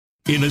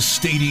In a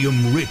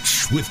stadium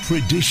rich with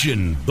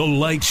tradition, the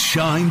lights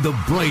shine the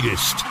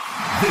brightest.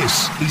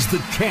 This is The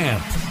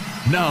Camp.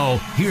 Now,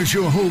 here's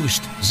your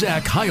host,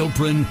 Zach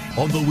Heilprin,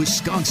 on the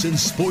Wisconsin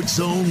Sports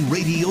Zone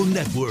Radio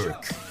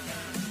Network.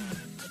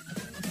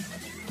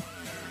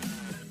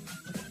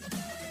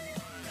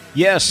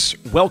 Yes,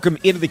 welcome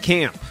into The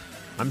Camp.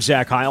 I'm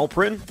Zach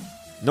Heilprin.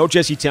 No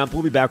Jesse Temple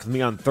will be back with me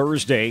on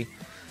Thursday.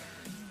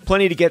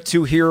 Plenty to get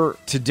to here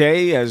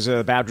today as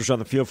Badgers on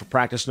the field for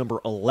practice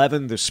number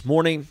 11 this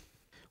morning.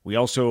 We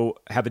also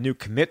have a new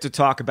commit to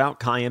talk about,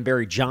 Kyan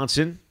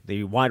Barry-Johnson,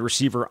 the wide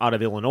receiver out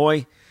of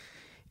Illinois.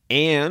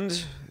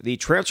 And the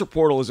transfer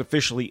portal is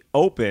officially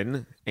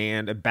open,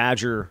 and a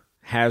Badger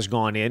has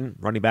gone in,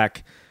 running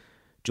back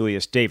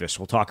Julius Davis.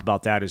 We'll talk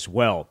about that as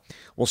well.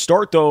 We'll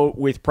start, though,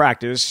 with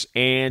practice,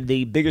 and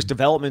the biggest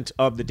development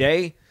of the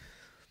day,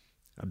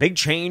 a big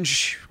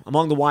change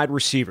among the wide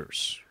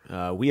receivers.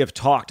 We have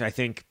talked, I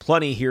think,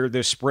 plenty here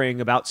this spring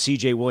about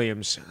C.J.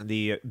 Williams,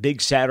 the big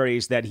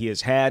Saturdays that he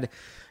has had,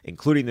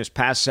 including this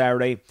past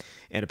Saturday,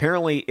 and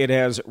apparently it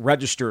has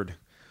registered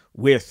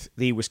with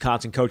the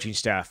Wisconsin coaching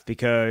staff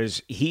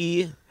because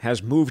he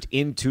has moved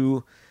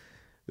into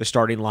the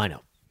starting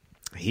lineup.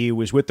 He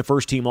was with the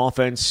first-team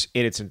offense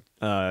in its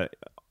the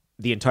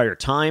entire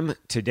time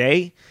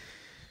today.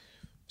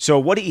 So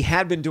what he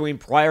had been doing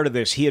prior to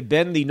this, he had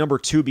been the number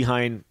 2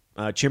 behind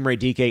Chimere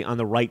Dike on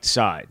the right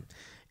side.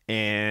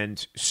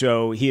 And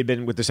so he had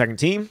been with the second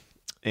team,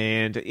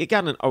 and it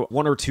got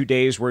 1 or 2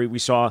 days where we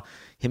saw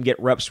him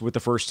get reps with the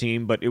first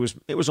team, but it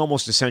was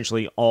almost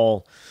essentially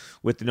all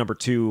with the number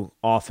 2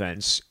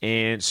 offense.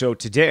 And so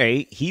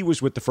today, he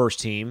was with the first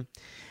team,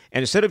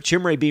 and instead of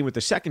Chimere being with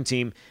the second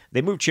team,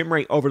 they moved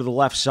Chimere over to the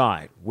left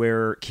side,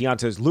 where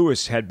Keontez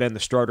Lewis had been the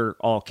starter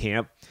all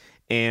camp,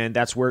 and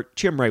that's where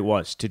Chimere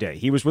was today.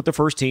 He was with the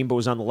first team, but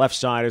was on the left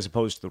side as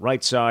opposed to the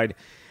right side,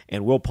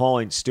 and Will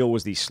Pauling still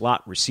was the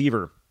slot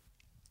receiver.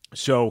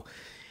 So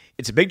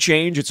it's a big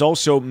change. It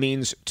also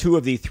means 2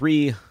 of the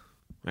 4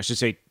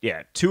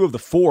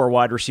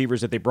 wide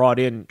receivers that they brought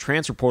in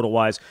transfer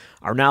portal-wise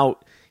are now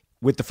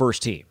with the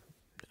first team.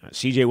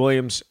 C.J.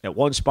 Williams at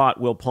one spot,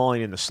 Will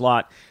Pauling in the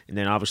slot, and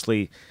then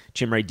obviously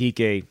Chimere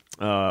Dike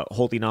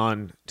holding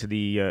on to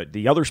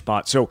the other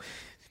spot. So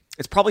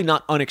it's probably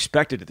not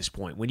unexpected at this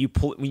point. When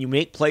you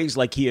make plays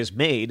like he has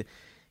made,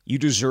 you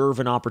deserve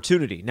an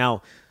opportunity.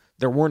 Now,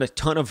 there weren't a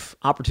ton of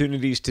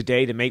opportunities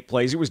today to make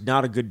plays. It was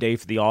not a good day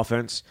for the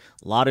offense.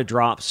 A lot of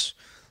drops,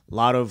 a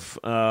lot of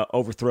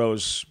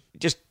overthrows.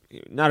 Just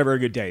not a very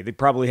good day. The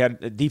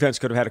defense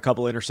could have had a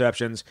couple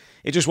interceptions.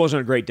 It just wasn't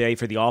a great day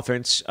for the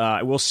offense.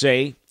 I will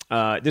say,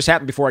 this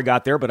happened before I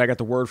got there, but I got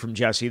the word from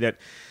Jesse that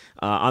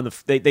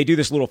they do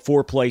this little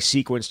 4-play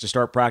sequence to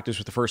start practice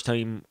with the first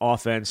team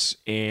offense,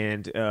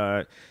 and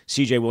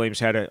C.J. Williams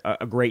had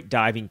a great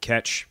diving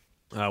catch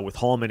with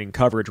Hallman in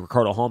coverage,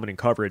 Ricardo Hallman in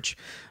coverage.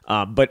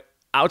 But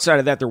outside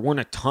of that, there weren't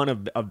a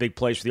ton of big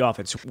plays for the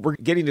offense. We're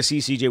getting to see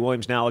C.J.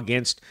 Williams now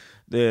against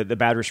the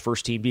Badgers'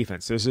 first-team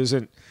defense. This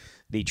isn't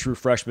the true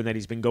freshman that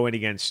he's been going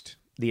against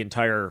the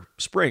entire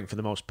spring for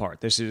the most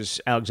part. This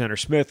is Alexander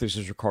Smith. This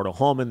is Ricardo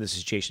Hallman. This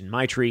is Jason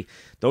Maitre.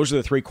 Those are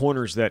the 3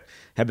 corners that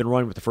have been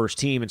running with the first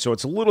team, and so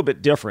it's a little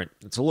bit different.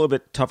 It's a little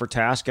bit tougher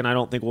task, and I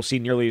don't think we'll see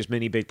nearly as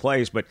many big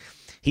plays, but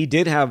he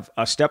did have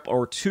a step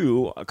or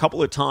two a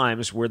couple of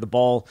times where the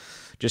ball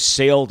just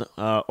sailed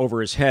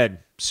over his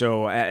head.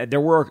 So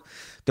there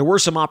were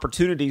some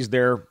opportunities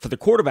there for the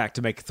quarterback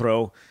to make a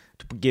throw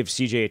to give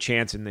CJ a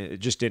chance, and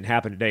it just didn't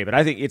happen today. But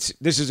I think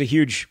this is a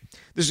huge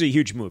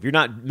move. You're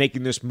not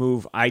making this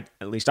move, at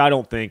least I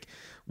don't think,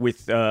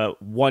 with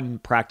one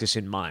practice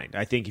in mind.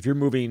 I think if you're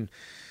moving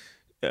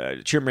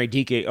Chimere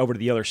Dike over to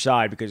the other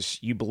side because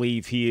you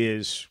believe he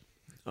is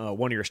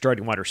one of your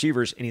starting wide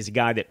receivers, and he's a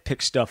guy that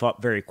picks stuff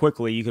up very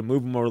quickly, you can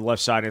move him over to the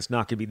left side, and it's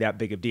not going to be that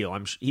big of a deal.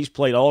 He's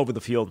played all over the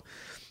field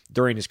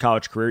during his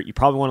college career. You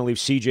probably want to leave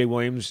C.J.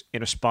 Williams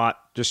in a spot,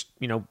 just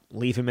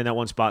leave him in that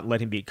one spot and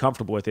let him be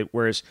comfortable with it,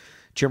 whereas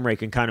Chimere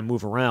can kind of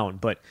move around.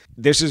 But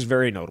this is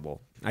very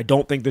notable. I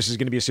don't think this is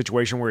going to be a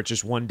situation where it's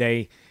just one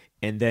day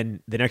and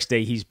then the next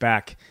day he's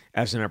back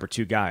as the number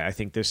 2 guy. I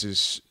think this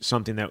is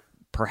something that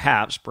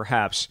perhaps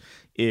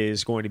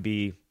is going to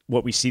be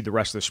what we see the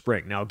rest of the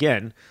spring. Now,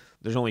 again,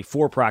 there's only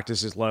 4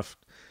 practices left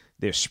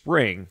this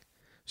spring,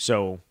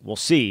 so we'll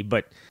see.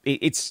 But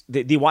it's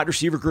the wide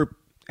receiver group,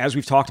 as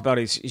we've talked about,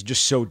 is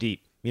just so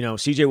deep.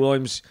 C.J.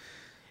 Williams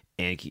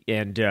and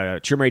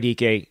Chimere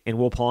Dike and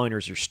Will Pauling are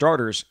your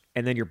starters,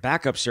 and then your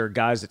backups are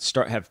guys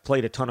that have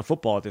played a ton of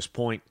football at this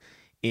point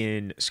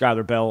in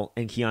Skylar Bell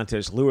and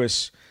Keontez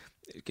Lewis.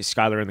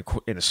 Skylar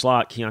in the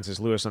slot, Keontez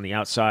Lewis on the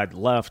outside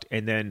left,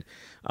 and then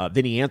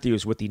Vinny Anthony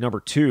was with the number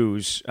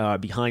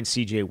 2s behind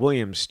C.J.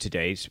 Williams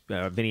today.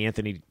 Vinny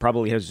Anthony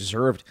probably has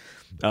deserved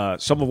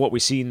some of what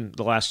we've seen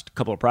the last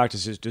couple of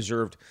practices.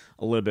 Deserved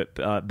a little bit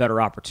better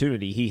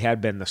opportunity. He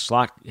had been in the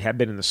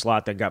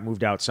slot, then got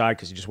moved outside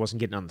because he just wasn't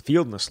getting on the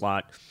field in the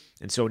slot,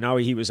 and so now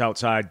he was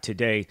outside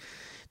today.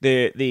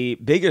 The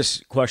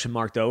biggest question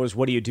mark though is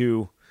what do you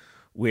do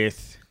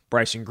with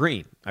Bryson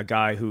Green, a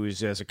guy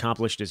who's as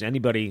accomplished as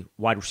anybody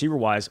wide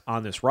receiver-wise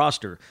on this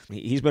roster.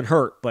 He's been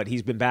hurt, but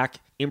he's been back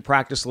in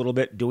practice a little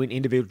bit, doing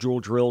individual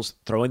drills,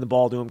 throwing the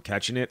ball to him,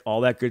 catching it, all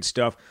that good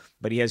stuff,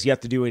 but he has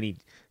yet to do any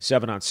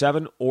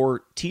 7-on-7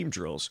 or team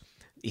drills.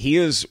 He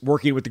is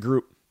working with the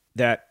group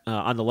that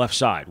on the left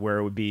side, where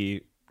it would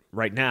be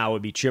right now, it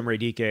would be Chimere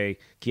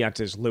Dike,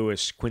 Keontez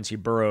Lewis, Quincy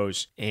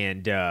Burrows,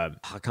 and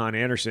Hakan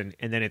Anderson,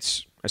 and then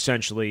it's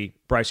essentially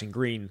Bryson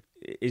Green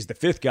is the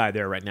fifth guy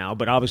there right now,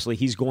 but obviously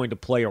he's going to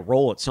play a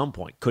role at some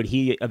point. Could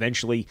he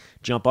eventually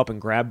jump up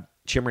and grab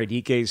Chimere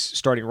Dike's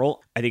starting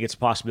role? I think it's a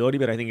possibility,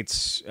 but I think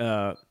it's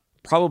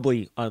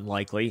probably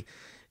unlikely.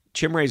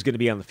 Chimere is going to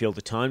be on the field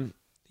a ton.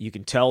 You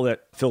can tell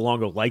that Phil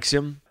Longo likes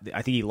him.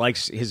 I think he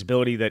likes his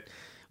ability that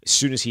as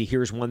soon as he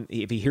hears one,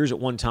 if he hears it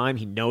one time,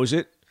 he knows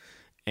it,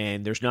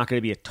 and there's not going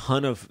to be a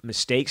ton of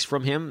mistakes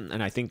from him,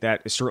 and I think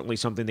that is certainly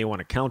something they want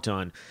to count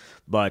on.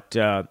 But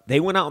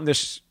they went out in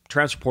this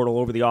transfer portal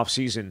over the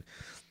offseason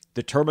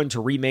determined to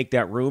remake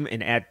that room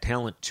and add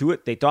talent to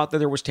it. They thought that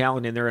there was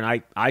talent in there,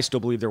 and I still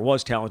believe there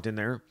was talent in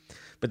there,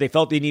 but they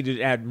felt they needed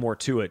to add more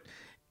to it.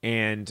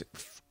 And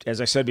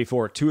as I said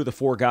before, 2 of the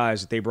 4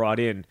 guys that they brought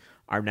in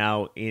are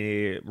now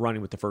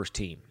running with the first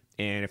team.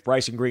 And if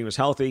Bryson Green was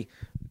healthy,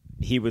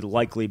 he would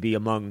likely be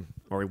among,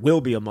 or he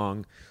will be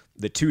among,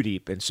 the 2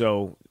 deep. And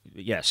so,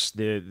 yes,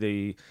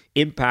 the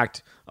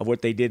impact of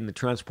what they did in the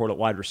transfer portal at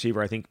wide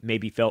receiver, I think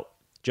maybe felt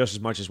just as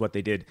much as what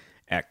they did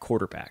at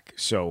quarterback.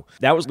 So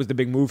that was the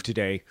big move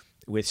today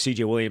with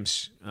C.J.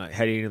 Williams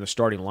heading into the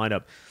starting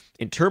lineup.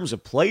 In terms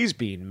of plays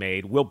being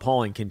made, Will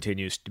Pauling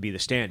continues to be the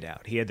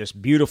standout. He had this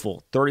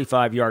beautiful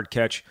 35-yard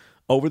catch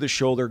over the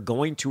shoulder,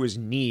 going to his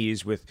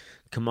knees with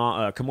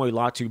Kamoi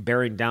Latu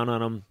bearing down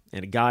on him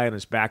and a guy on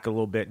his back a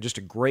little bit. It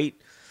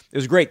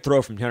was a great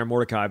throw from Tanner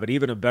Mordecai, but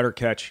even a better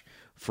catch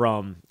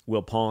from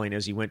Will Pauling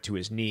as he went to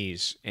his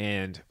knees.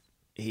 And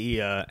he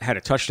had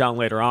a touchdown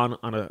later on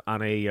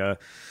a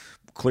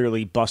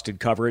clearly busted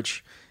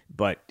coverage,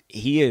 but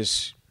he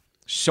is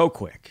so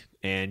quick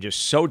and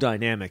just so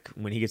dynamic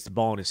when he gets the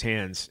ball in his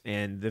hands.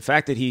 And the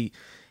fact that he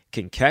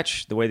can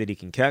catch the way that he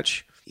can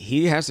catch,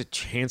 he has a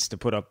chance to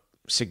put up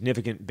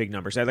significant big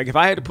numbers. Like if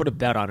I had to put a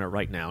bet on it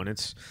right now, and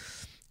it's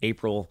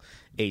April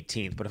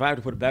 18th, but if I had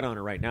to put a bet on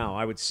it right now,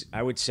 I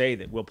would say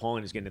that Will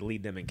Pauling is going to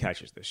lead them in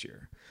catches this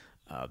year.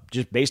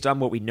 Just based on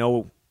what we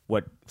know,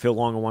 what Phil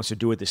Longo wants to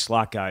do with the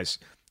slot guys,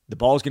 the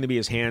ball is going to be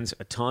his hands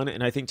a ton,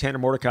 and I think Tanner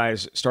Mordecai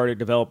has started to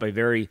develop a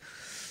very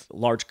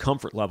large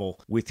comfort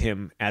level with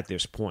him at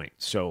this point.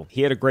 So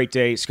he had a great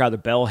day.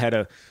 Skyler Bell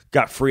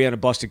got free on a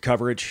busted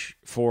coverage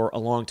for a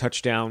long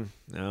touchdown.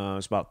 It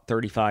was about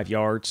 35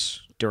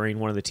 yards during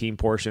one of the team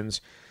portions.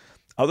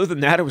 Other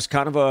than that, it was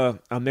kind of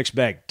a mixed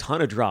bag.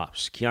 Ton of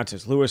drops.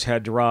 Keontez Lewis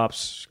had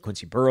drops.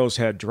 Quincy Burrows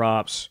had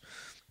drops.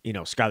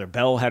 Skyler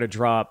Bell had a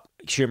drop.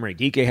 Chimere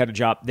Dike had a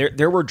drop.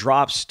 There were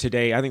drops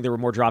today. I think there were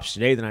more drops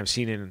today than I've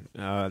seen in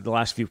the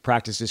last few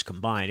practices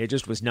combined. It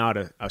just was not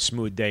a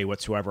smooth day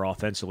whatsoever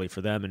offensively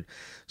for them. And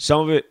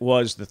some of it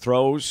was the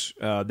throws.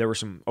 There were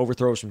some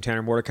overthrows from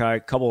Tanner Mordecai. A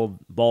couple of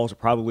balls that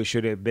probably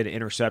should have been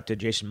intercepted.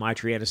 Jason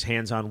Maitre had his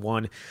hands on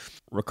one.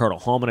 Ricardo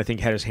Hallman, I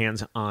think, had his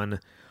hands on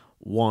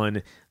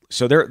one.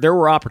 So there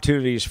were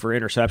opportunities for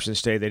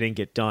interceptions today. They didn't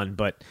get done.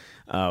 But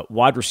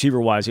wide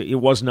receiver-wise, it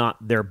was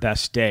not their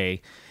best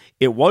day.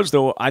 It was,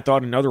 though, I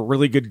thought, another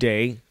really good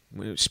day.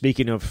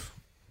 Speaking of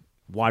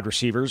wide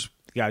receivers,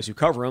 the guys who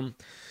cover them,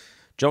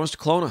 Jonas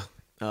Duclona,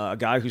 a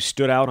guy who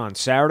stood out on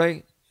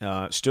Saturday,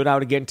 stood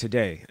out again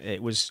today.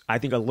 It was, I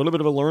think, a little bit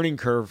of a learning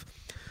curve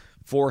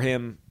for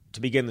him to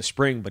begin the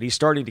spring, but he's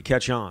starting to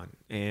catch on.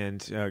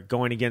 And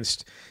going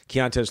against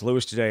Keontez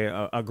Lewis today,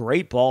 a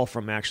great ball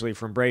from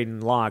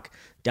Braden Locke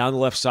down the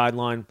left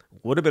sideline.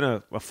 Would have been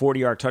a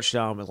 40-yard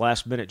touchdown, but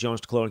last minute Jonas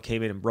Duclona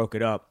came in and broke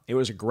it up. It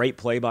was a great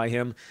play by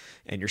him,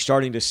 and you're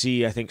starting to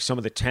see, I think, some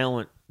of the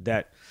talent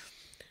that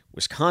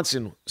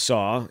Wisconsin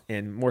saw,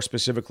 and more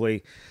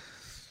specifically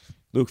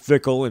Luke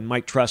Fickell and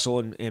Mike Tressel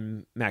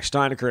and Max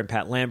Steinecker and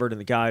Pat Lambert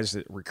and the guys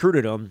that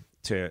recruited him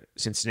to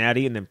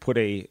Cincinnati and then put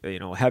a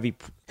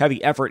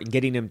heavy effort in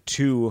getting him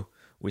to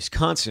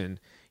Wisconsin.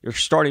 You're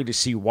starting to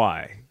see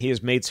why. He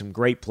has made some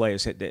great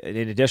plays.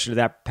 In addition to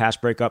that pass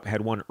breakup,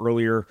 had one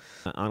earlier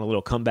on a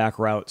little comeback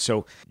route.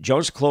 So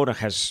Jonas Duclona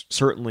has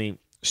certainly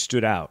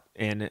stood out,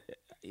 and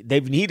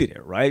they've needed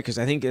it, right? Because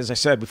I think, as I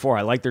said before,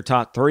 I like their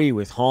top 3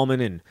 with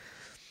Hallman and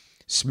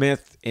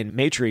Smith and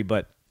Maitre,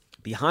 but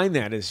behind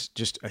that is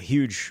just a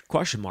huge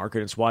question mark,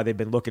 and it's why they've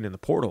been looking in the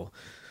portal.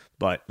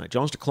 But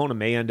Jonas Duclona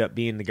may end up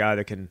being the guy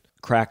that can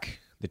crack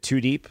the 2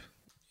 deep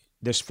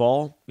this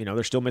fall.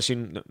 They're still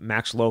missing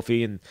Max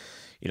Lofi, and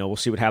we'll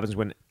see what happens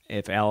when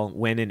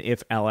and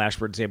if Al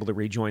Ashford's able to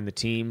rejoin the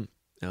team.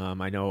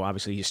 I know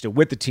obviously he's still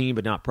with the team,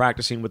 but not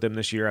practicing with them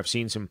this year. I've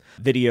seen some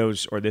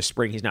videos, or this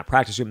spring, he's not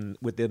practicing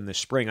with them this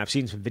spring. I've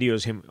seen some videos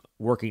of him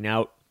working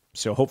out,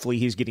 so hopefully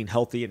he's getting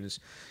healthy and is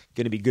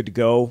going to be good to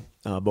go,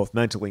 both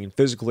mentally and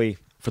physically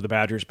for the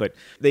Badgers. But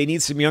they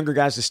need some younger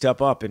guys to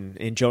step up,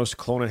 and Jonas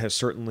Duclona has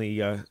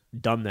certainly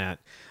done that.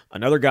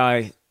 Another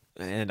guy,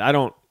 and I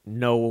don't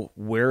know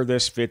where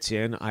this fits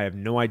in. I have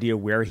no idea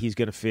where he's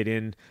going to fit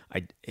in.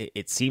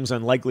 It seems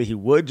unlikely he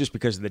would just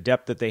because of the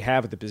depth that they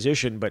have at the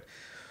position, but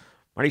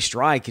Marty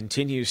Strye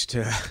continues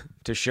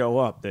to show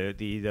up.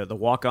 The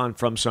walk-on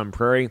from Sun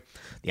Prairie,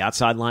 the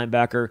outside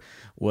linebacker,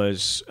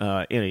 was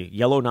in a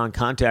yellow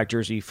non-contact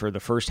jersey for the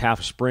first half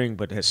of spring,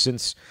 but has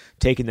since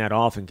taken that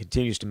off and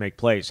continues to make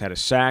plays. Had a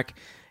sack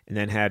and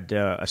then had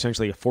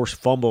essentially a forced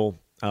fumble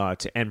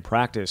to end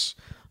practice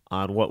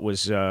on what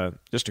was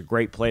just a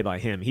great play by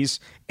him. He's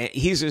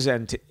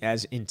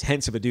as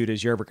intense of a dude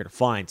as you're ever going to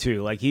find,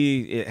 too. Like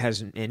he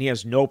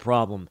has no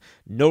problem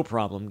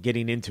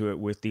getting into it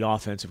with the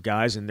offensive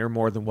guys, and they're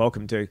more than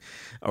welcome to,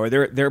 or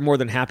they're more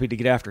than happy to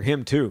get after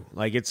him too.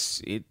 Like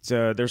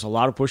there's a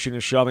lot of pushing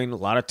and shoving, a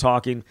lot of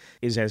talking.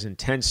 Is as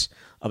intense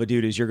of a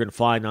dude as you're going to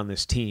find on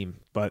this team,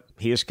 but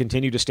he has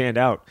continued to stand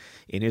out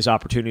in his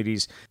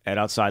opportunities at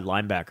outside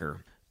linebacker.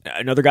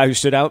 Another guy who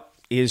stood out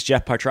is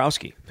Jeff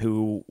Pietrowski,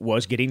 who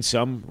was getting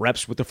some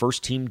reps with the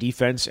first team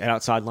defense at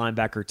outside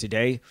linebacker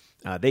today.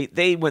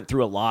 They went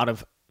through a lot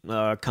of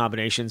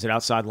combinations at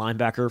outside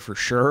linebacker for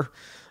sure.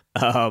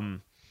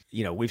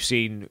 We've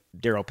seen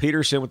Daryl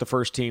Peterson with the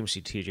first team,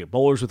 seen TJ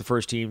Bowlers with the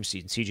first team,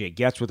 seen CJ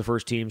Getz with the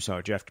first team, saw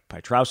Jeff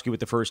Pietrowski with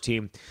the first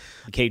team,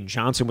 Caden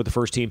Johnson with the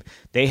first team.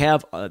 They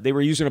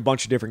were using a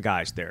bunch of different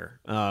guys there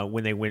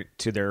when they went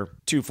to their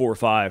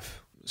 2-4-5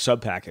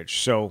 sub package.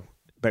 So,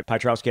 but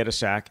Pietrowski had a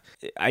sack.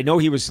 I know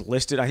he was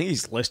listed. I think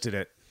he's listed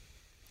at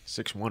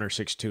 6'1 or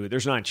 6'2.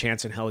 There's not a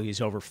chance in hell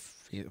he's over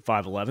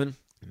 5'11.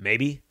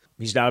 Maybe.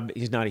 He's not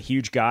a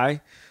huge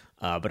guy,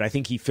 but I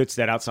think he fits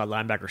that outside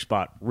linebacker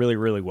spot really,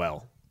 really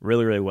well.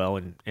 Really, really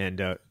well,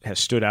 and has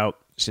stood out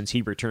since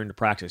he returned to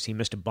practice. He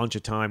missed a bunch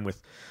of time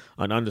with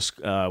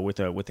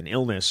an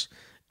illness,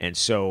 and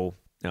so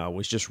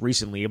was just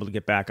recently able to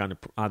get back on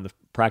the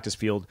practice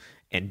field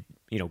and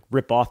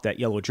rip off that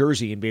yellow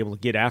jersey and be able to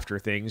get after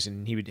things.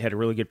 And he had a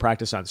really good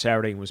practice on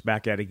Saturday and was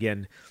back at it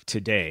again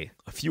today.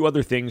 A few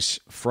other things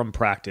from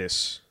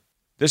practice.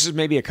 This is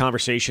maybe a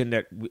conversation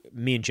that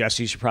me and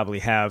Jesse should probably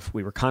have.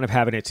 We were kind of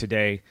having it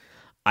today.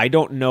 I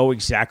don't know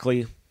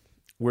exactly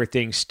where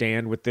things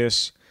stand with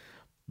this,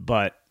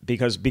 but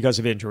because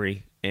of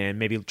injury and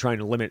maybe trying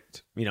to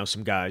limit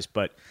some guys.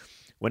 But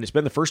when it's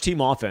been the first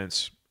team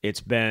offense,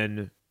 it's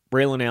been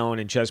Braylon Allen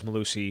and Chez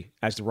Mellusi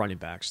as the running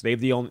backs. They're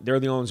the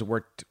only ones that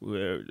worked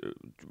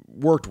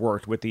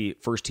with the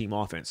first team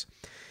offense.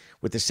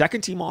 With the second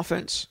team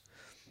offense,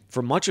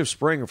 for much of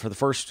spring, or for the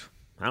first,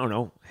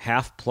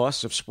 half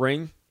plus of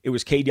spring, it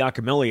was Cade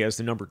Yakameli as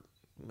the number,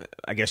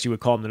 I guess you would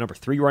call him the number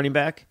 3 running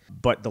back.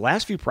 But the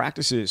last few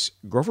practices,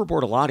 Grover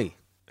Bortolotti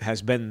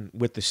has been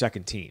with the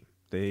second team.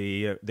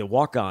 The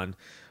walk-on,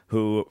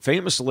 who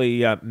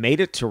famously made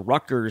it to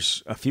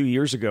Rutgers a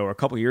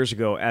couple years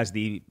ago as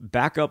the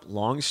backup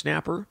long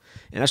snapper.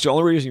 And that's the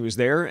only reason he was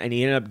there. And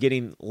he ended up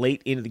getting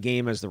late into the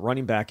game as the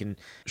running back and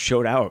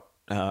showed out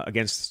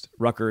against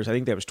Rutgers. I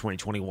think that was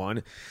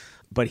 2021.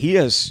 But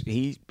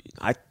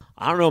I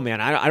don't know, man.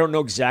 I don't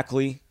know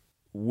exactly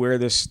where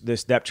this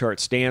depth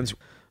chart stands.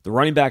 The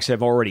running backs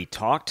have already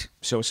talked,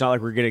 so it's not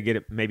like we're going to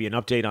get maybe an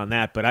update on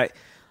that. But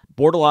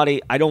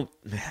Bortolotti,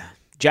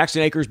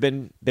 Jackson Akers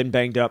been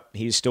banged up.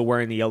 He's still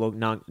wearing the yellow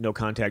no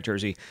contact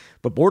jersey.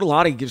 But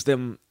Bortolotti gives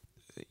them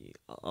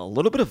a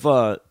little bit of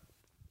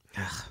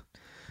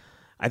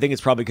I think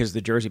it's probably because of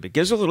the jersey, but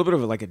gives a little bit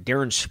of like a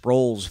Darren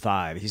Sproles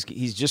vibe.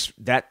 He's just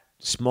that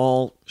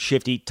small,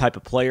 shifty type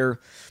of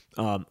player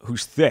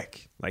who's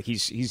thick. Like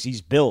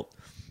he's built,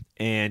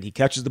 and he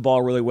catches the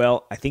ball really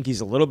well. I think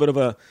he's a little bit of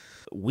a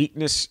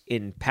weakness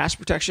in pass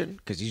protection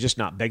because he's just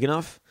not big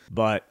enough.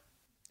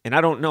 And I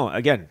don't know,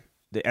 again,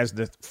 as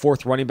the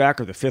 4th running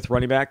back or the 5th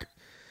running back,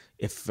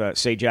 if,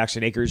 say,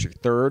 Jackson Akers your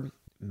 3rd,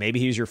 maybe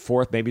he's your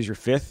 4th, maybe he's your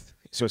 5th,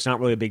 so it's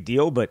not really a big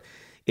deal, but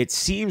it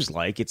seems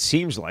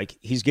like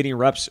he's getting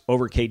reps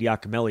over Cade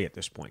Yakameli at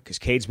this point, because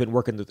Cade's been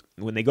working,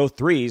 when they go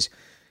 3s,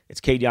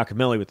 it's Cade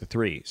Yakameli with the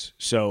 3s.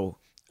 So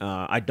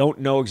I don't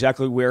know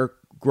exactly where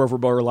Grover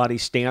Bortolotti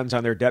stands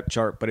on their depth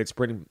chart, but it's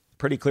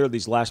pretty clear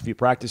these last few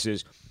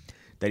practices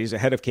that he's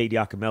ahead of Cade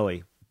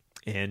Yakameli.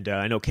 And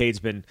I know Cade's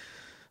been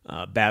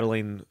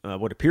battling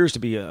what appears to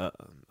be a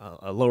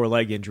lower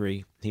leg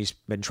injury. He's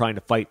been trying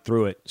to fight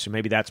through it, so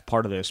maybe that's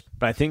part of this.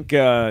 But I think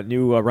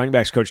new running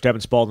backs coach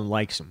Devin Spalding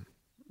likes him.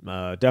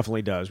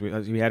 Definitely does.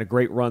 We had a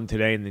great run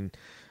today, and then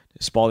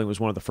Spalding was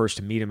one of the first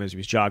to meet him as he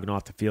was jogging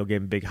off the field, gave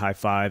him a big high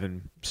five.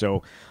 And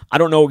so I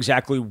don't know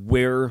exactly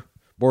where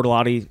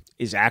Bortolotti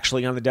is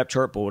actually on the depth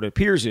chart, but what it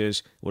appears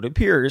is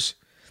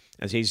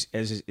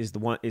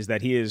that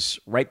he is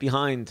right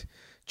behind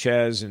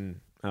Chez and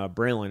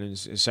Braylon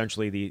is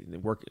essentially the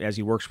work as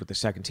he works with the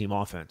second team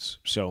offense.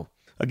 So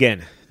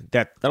again,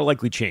 that'll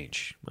likely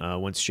change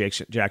once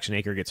Jackson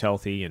Aker gets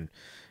healthy, and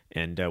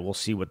we'll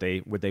see what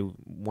they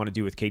want to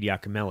do with Cade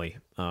Yakameli.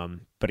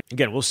 But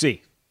again, we'll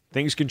see.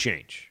 Things can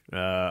change.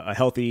 A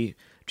healthy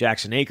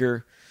Jackson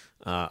Aker,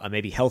 a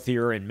maybe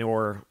healthier and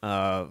more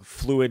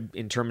fluid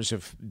in terms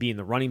of being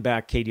the running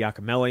back, Cade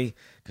Yakameli,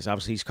 because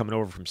obviously he's coming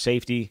over from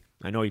safety.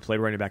 I know he played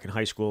running back in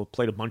high school,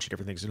 played a bunch of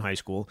different things in high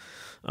school,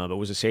 but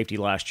was a safety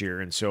last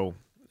year, and so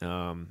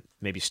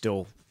maybe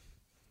still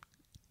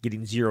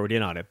getting zeroed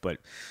in on it. But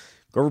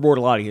Grover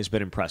Bortolotti has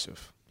been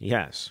impressive. He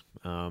has.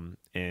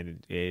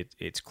 And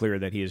it's clear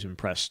that he has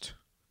impressed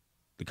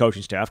the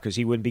coaching staff because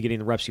he wouldn't be getting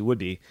the reps he would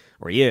be,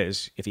 or he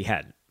is, if he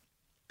hadn't.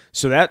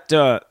 So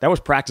that was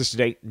practice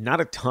today.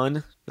 Not a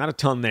ton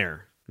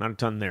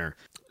there.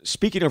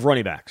 Speaking of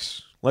running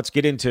backs, let's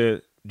get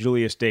into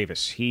Julius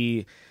Davis.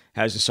 He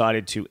has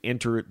decided to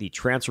enter the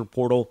transfer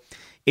portal.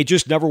 It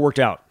just never worked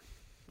out.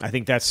 I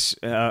think that's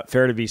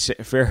fair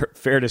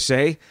to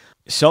say.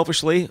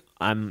 Selfishly,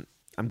 I'm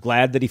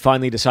glad that he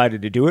finally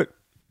decided to do it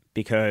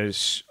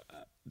because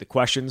the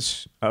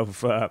questions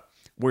of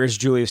where's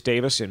Julius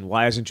Davis and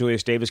why isn't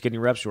Julius Davis getting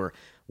reps, or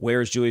where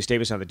is Julius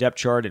Davis on the depth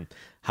chart, and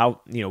how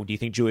do you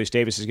think Julius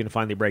Davis is going to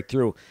finally break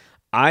through?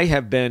 I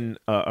have been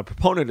a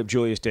proponent of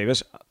Julius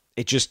Davis.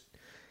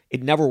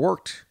 It never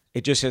worked.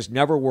 It just has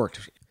never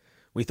worked.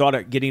 We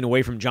thought getting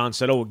away from John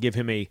Settle would give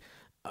him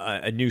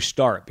a new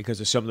start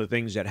because of some of the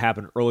things that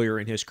happened earlier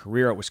in his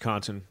career at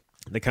Wisconsin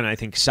that kind of, I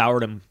think,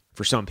 soured him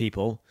for some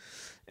people.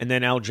 And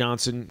then Al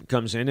Johnson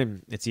comes in,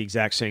 and it's the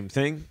exact same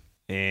thing.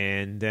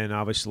 And then,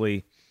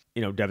 obviously,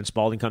 Devin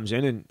Spalding comes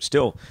in and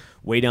still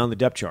way down the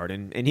depth chart.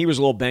 And he was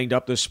a little banged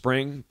up this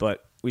spring,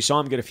 but we saw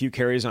him get a few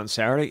carries on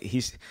Saturday.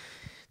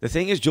 The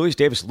thing is, Julius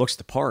Davis looks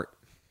the part.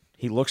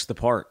 He looks the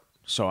part.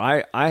 So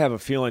I have a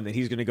feeling that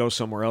he's going to go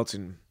somewhere else,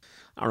 and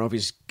I don't know if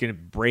he's going to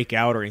break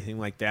out or anything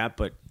like that,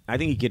 but I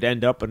think he could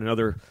end up in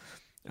another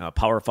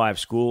Power 5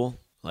 school,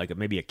 like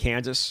maybe a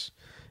Kansas,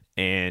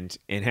 and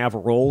have a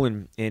role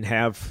and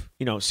have,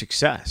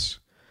 success.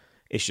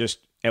 It's just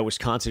at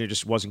Wisconsin, it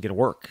just wasn't going to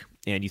work.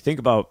 And you think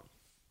about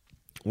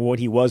what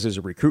he was as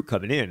a recruit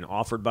coming in,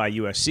 offered by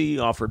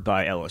USC, offered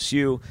by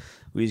LSU.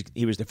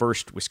 He was the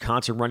first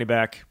Wisconsin running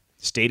back,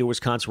 state of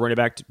Wisconsin running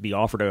back, to be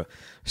offered a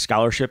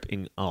scholarship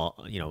in a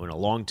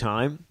long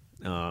time.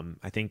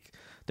 I think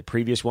the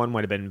previous one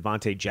might have been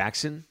Vontae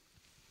Jackson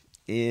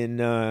in,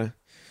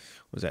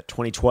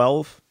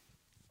 2012,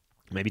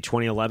 maybe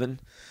 2011, and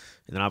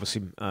then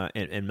obviously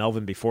and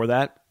Melvin before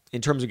that.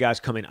 In terms of guys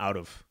coming out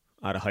of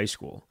high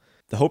school,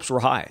 the hopes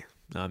were high.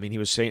 I mean, he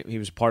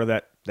was part of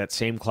that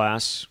same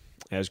class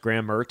as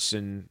Graham Mertz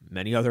and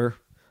many other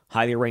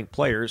highly ranked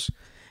players,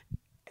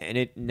 and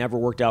it never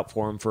worked out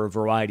for him for a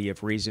variety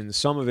of reasons.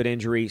 Some of it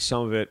injury,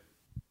 some of it,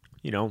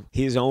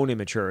 his own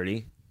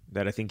immaturity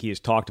that I think he has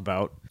talked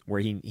about, where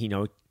he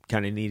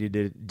kind of needed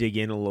to dig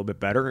in a little bit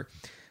better.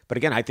 But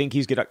again, I think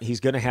he's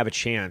gonna have a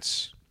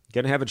chance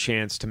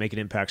to make an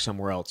impact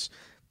somewhere else.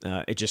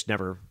 It just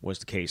never was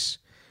the case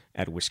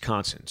at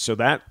Wisconsin. So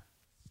that,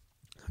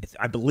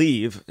 I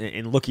believe,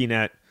 in looking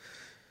at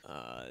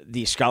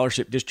the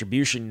scholarship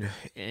distribution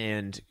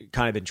and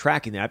kind of been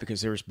tracking that, because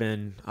there's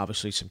been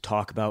obviously some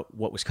talk about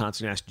what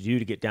Wisconsin has to do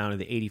to get down to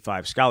the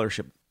 85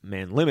 scholarship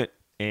man limit.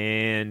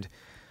 And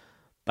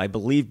I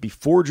believe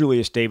before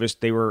Julius Davis,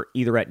 they were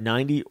either at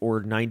 90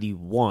 or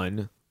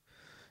 91,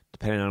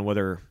 depending on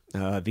whether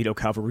Vito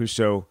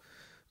Calvaruso,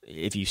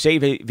 if you say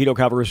Vito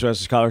Calvaruso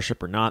has a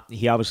scholarship or not.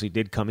 He obviously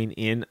did coming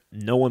in.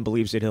 No one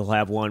believes that he'll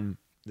have one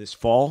this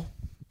fall,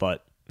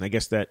 but I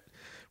guess that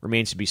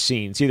remains to be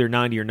seen. It's either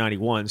 90 or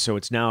 91, so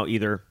it's now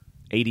either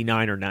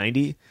 89 or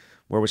 90,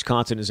 where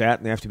Wisconsin is at,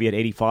 and they have to be at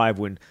 85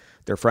 when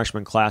their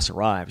freshman class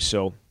arrives.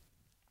 So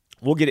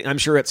we'll get it. I'm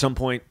sure at some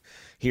point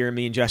here,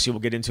 me and Jesse will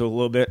get into a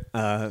little bit,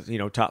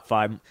 top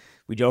 5.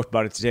 We joked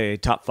about it today.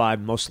 Top 5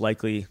 most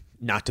likely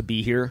not to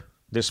be here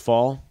this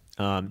fall.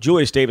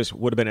 Julius Davis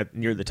would have been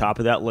near the top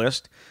of that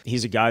list.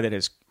 He's a guy that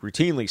has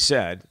routinely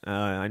said,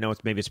 I know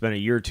it's been a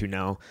year or two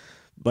now,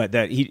 but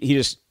that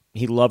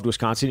he loved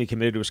Wisconsin. He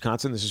committed to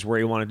Wisconsin. This is where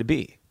he wanted to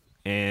be.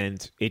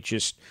 And it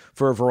just,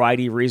 for a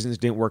variety of reasons,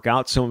 didn't work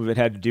out. Some of it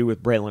had to do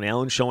with Braylon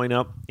Allen showing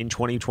up in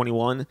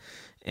 2021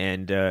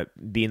 and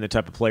being the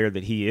type of player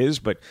that he is.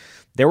 But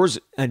there was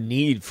a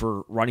need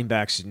for running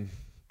backs, and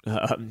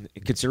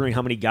considering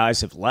how many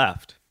guys have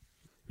left.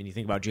 When you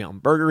think about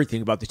Jalen Berger, you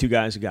think about the 2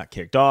 guys who got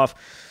kicked off,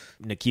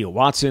 Nakia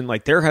Watson.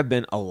 Like, there have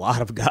been a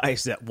lot of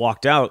guys that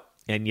walked out,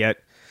 and yet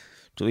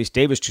Julius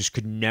Davis just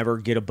could never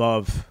get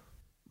above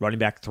running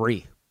back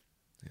 3.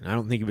 And I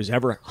don't think he was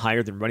ever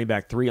higher than running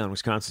back 3 on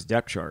Wisconsin's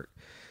depth chart.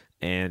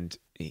 And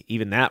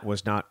even that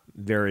was not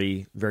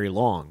very, very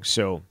long.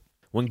 So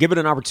when given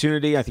an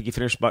opportunity, I think he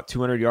finished about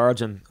 200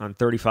 yards on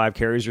 35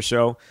 carries or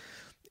so.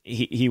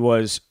 He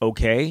was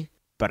okay,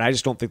 but I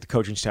just don't think the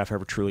coaching staff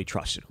ever truly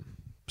trusted him.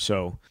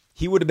 So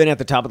he would have been at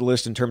the top of the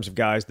list in terms of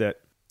guys that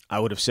I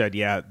would have said,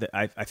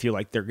 I feel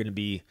like they're going to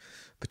be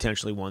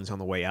potentially ones on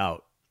the way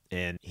out.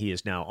 And he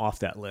is now off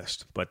that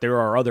list. But there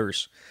are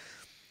others,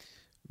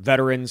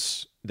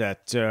 veterans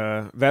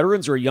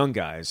or young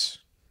guys.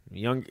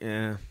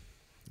 Again,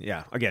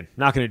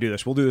 not going to do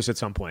this. We'll do this at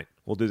some point.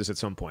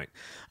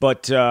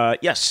 But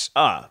yes,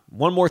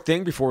 one more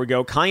thing before we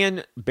go.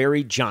 Kyan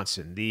Barry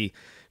Johnson, the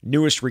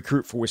newest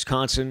recruit for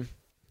Wisconsin,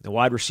 the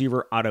wide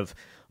receiver out of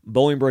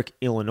Bolingbrook,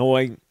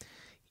 Illinois.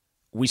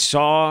 We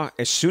saw,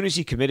 as soon as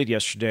he committed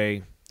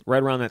yesterday,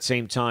 right around that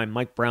same time,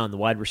 Mike Brown, the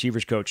wide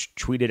receivers coach,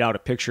 tweeted out a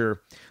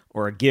picture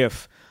or a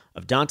GIF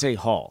of Dante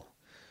Hall.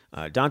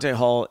 Dante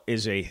Hall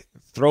is a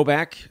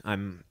throwback.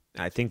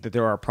 I think that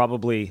there are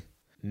probably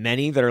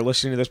many that are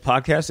listening to this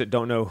podcast that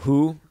don't know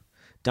who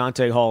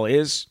Dante Hall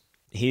is.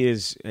 He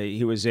was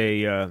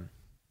a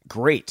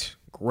great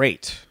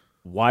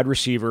wide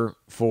receiver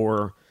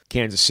for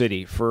Kansas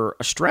City for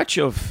a stretch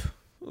of,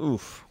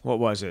 what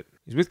was it?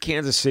 He was with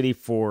Kansas City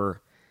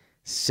for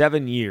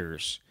 7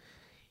 years.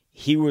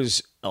 He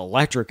was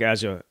electric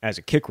as a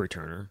kick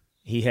returner.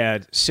 He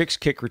had 6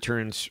 kick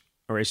returns,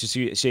 or I should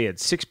say he had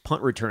 6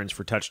 punt returns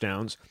for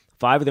touchdowns,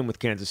 5 of them with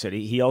Kansas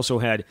City. He also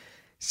had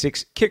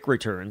 6 kick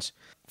returns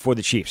for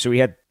the Chiefs. So he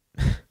had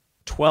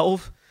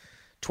 11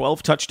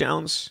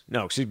 touchdowns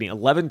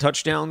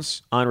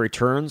on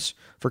returns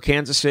for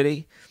Kansas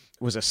City.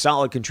 Was a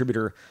solid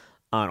contributor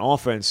on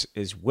offense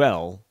as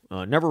well.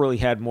 Never really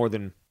had more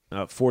than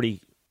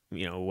 40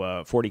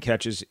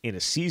 catches in a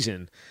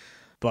season.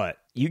 But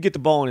you get the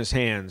ball in his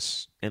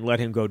hands and let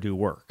him go do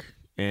work.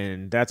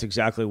 And that's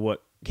exactly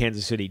what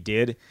Kansas City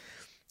did.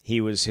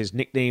 His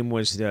nickname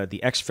was the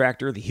X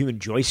Factor, the human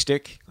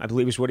joystick, I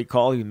believe is what he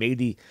called. He made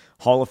the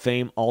Hall of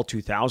Fame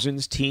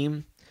All-2000s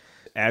team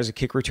as a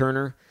kick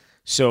returner.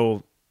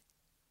 So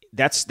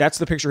that's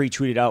the picture he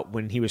tweeted out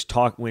when he was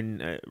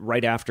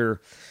right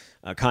after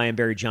Kyan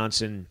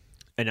Barry-Johnson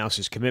announced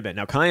his commitment.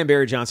 Now, Kyan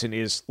Barry-Johnson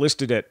is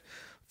listed at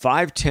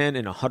 5'10"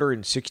 and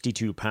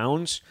 162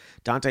 pounds.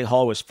 Dante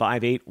Hall was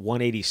 5'8",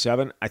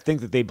 187. I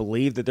think that they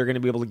believe that they're going to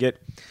be able to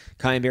get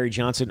Kyan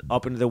Barry-Johnson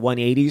up into the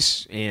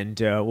 180s, and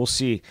we'll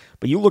see.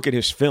 But you look at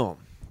his film.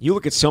 You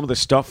look at some of the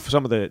stuff,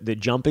 some of the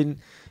jumping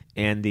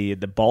and the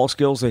ball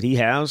skills that he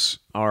has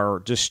are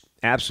just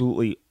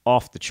absolutely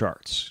off the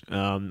charts.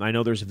 I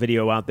know there's a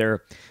video out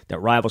there that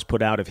Rivals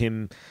put out of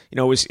him.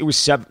 It was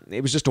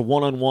just a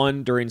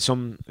one-on-one during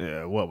some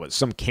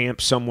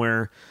camp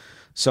somewhere.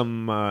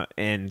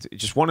 And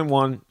just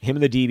one-on-one, him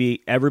and the DB,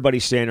 everybody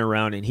standing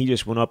around, and he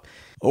just went up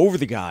over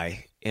the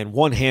guy and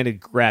one-handed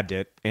grabbed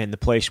it, and the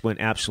place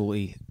went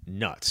absolutely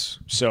nuts.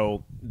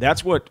 So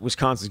that's what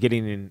Wisconsin's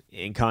getting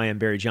in Kyan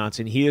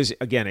Barry-Johnson. He is,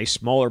 again, a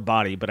smaller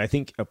body, but I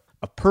think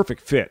a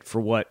perfect fit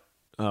for what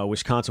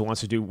Wisconsin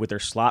wants to do with their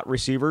slot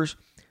receivers,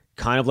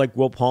 kind of like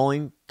Will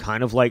Pauling,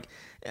 kind of like,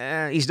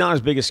 he's not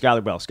as big as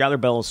Skyler Bell.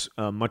 Skyler Bell's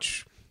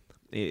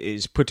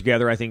is put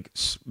together, I think,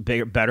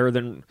 better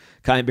than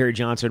Kyan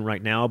Barry-Johnson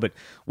right now. But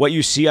what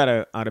you see out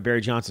of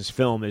Barry-Johnson's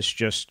film is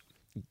just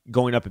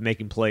going up and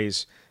making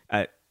plays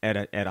at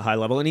a high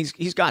level. And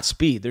he's got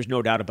speed, there's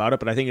no doubt about it,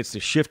 but I think it's the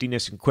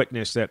shiftiness and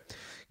quickness that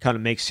kind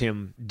of makes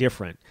him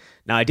different.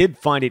 Now, I did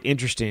find it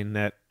interesting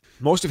that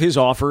most of his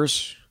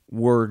offers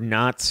were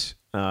not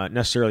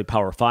necessarily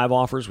Power 5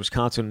 offers.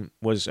 Wisconsin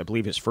was, I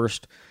believe, his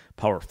first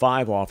Power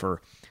 5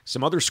 offer.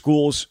 Some other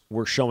schools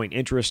were showing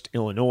interest,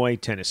 Illinois,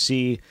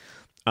 Tennessee.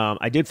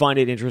 I did find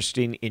it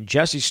interesting in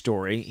Jesse's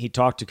story. He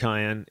talked to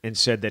Kyan and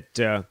said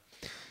that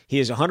he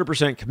is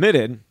 100%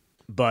 committed,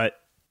 but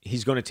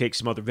he's going to take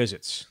some other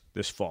visits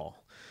this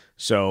fall.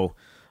 So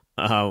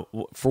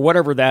for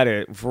whatever that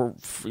is,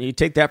 you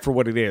take that for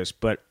what it is,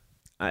 but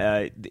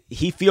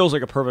he feels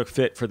like a perfect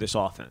fit for this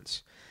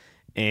offense.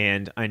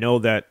 And I know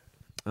that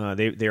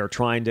they are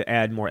trying to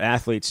add more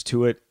athletes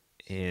to it.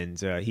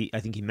 And I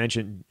think he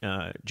mentioned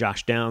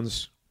Josh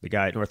Downs, the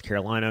guy at North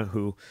Carolina,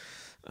 who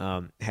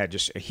had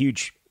just a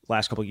huge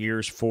last couple of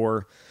years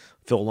for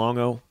Phil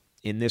Longo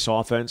in this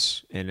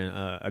offense, and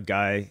a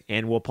guy,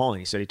 and Will Pauling.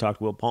 He said he talked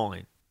to Will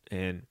Pauling.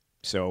 And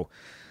so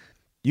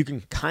you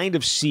can kind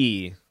of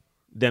see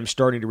them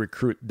starting to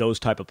recruit those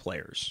type of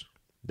players,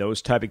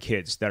 those type of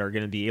kids that are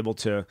going to be able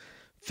to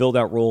fill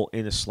that role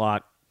in the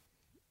slot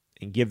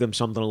and give them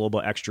something a little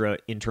bit extra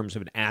in terms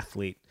of an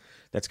athlete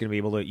that's going to be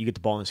able to, you get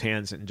the ball in his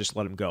hands and just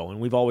let him go. And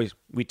we've always,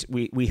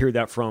 we hear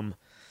that from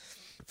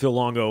Phil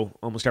Longo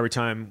almost every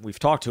time we've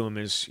talked to him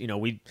is,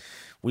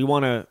 we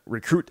want to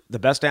recruit the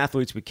best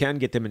athletes we can,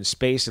 get them in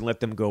space and let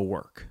them go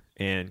work.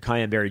 And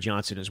Kyan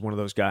Barry-Johnson is one of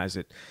those guys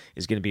that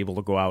is going to be able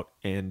to go out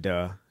and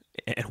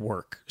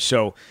work.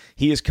 So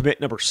he is commit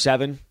number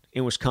 7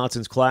 in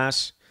Wisconsin's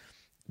class.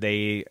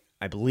 They,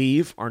 I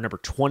believe, are number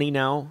 20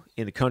 now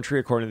in the country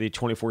according to the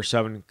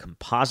 24/7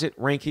 composite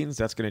rankings.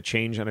 That's going to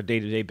change on a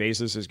day-to-day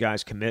basis as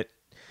guys commit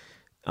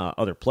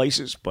other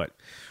places. But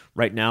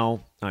right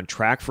now, on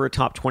track for a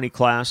top 20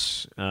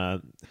 class.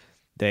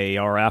 They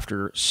are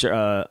after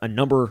a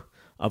number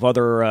of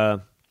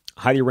other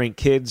highly ranked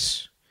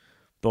kids,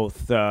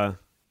 both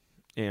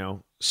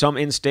some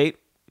in-state,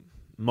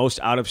 most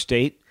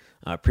out-of-state.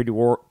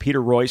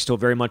 Peter Roy still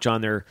very much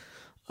on their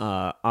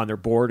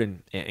board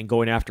and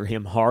going after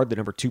him hard, the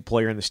number 2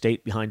 player in the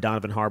state behind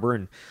Donovan Harbor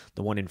and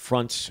the one in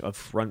front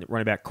of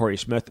running back Corey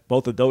Smith.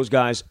 Both of those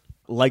guys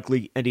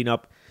likely ending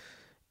up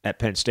at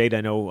Penn State.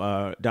 I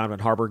know Donovan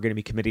Harbor going to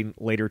be committing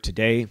later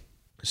today.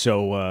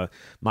 So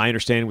my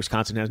understanding,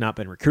 Wisconsin has not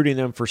been recruiting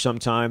them for some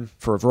time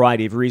for a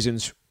variety of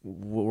reasons.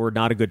 We're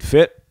not a good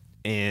fit,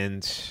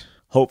 and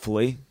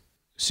hopefully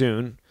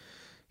soon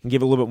can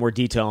give a little bit more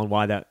detail on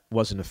why that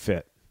wasn't a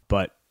fit.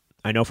 But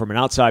I know from an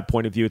outside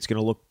point of view it's going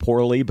to look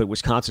poorly, but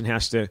Wisconsin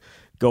has to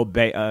go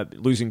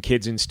losing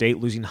kids in state,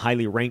 losing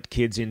highly ranked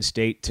kids in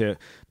state to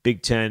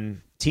Big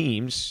Ten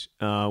teams,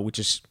 which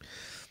is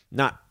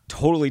not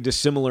totally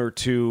dissimilar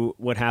to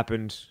what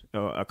happened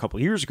a couple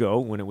years ago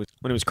when it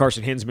was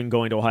Carson Hinsman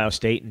going to Ohio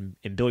State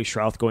and Billy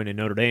Strouth going to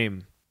Notre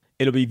Dame.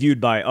 It'll be viewed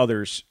by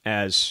others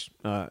as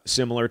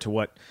similar to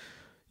what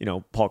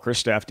Paul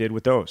Kristaps did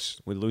with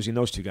losing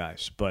those two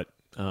guys, but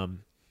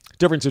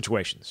different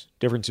situations.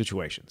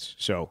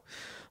 So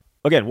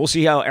again, we'll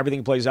see how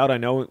everything plays out. I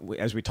know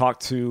as we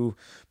talked to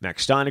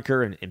Max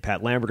Steinecker and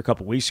Pat Lambert a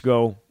couple weeks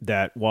ago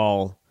that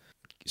while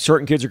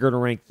certain kids are going to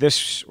rank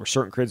this or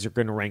certain kids are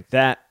going to rank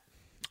that,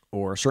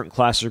 or certain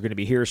classes are going to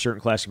be here,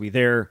 certain classes will be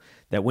there,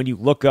 that when you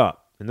look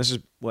up, and this is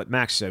what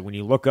Max said, when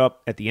you look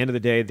up at the end of the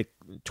day, the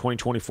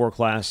 2024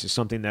 class is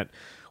something that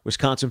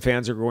Wisconsin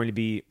fans are going to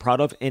be proud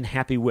of and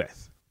happy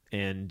with.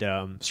 And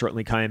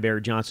certainly Kyan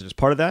Barry-Johnson is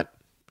part of that,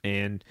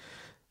 and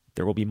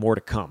there will be more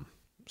to come.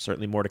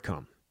 Certainly more to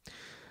come.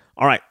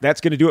 All right,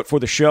 that's going to do it for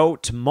the show.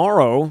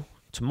 Tomorrow,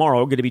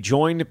 going to be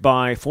joined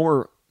by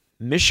former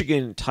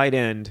Michigan tight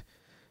end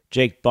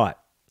Jake Butt.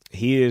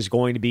 He is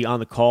going to be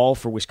on the call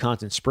for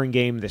Wisconsin spring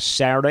game this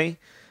Saturday.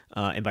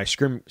 And by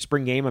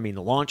spring game, I mean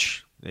the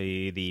launch,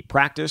 the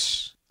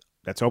practice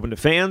that's open to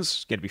fans.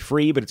 It's going to be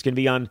free, but it's going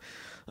to be on,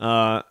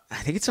 I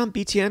think it's on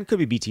BTN, could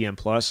be BTN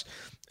Plus.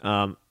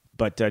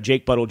 But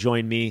Jake Butt will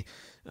join me.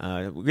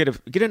 We'll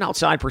get an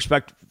outside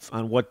perspective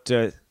on what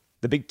the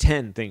Big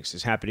Ten thinks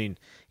is happening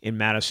in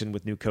Madison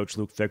with new coach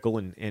Luke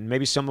Fickell, and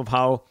maybe some of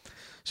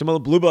the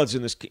Blue Bloods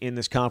in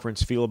this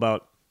conference feel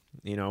about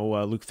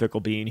Luke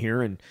Fickell being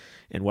here, and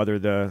whether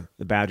the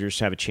Badgers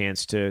have a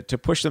chance to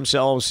push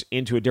themselves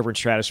into a different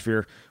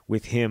stratosphere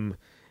with him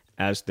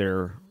as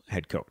their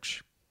head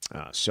coach.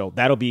 So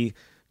that'll be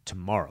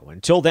tomorrow.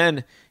 Until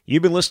then,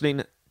 you've been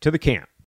listening to The Camp.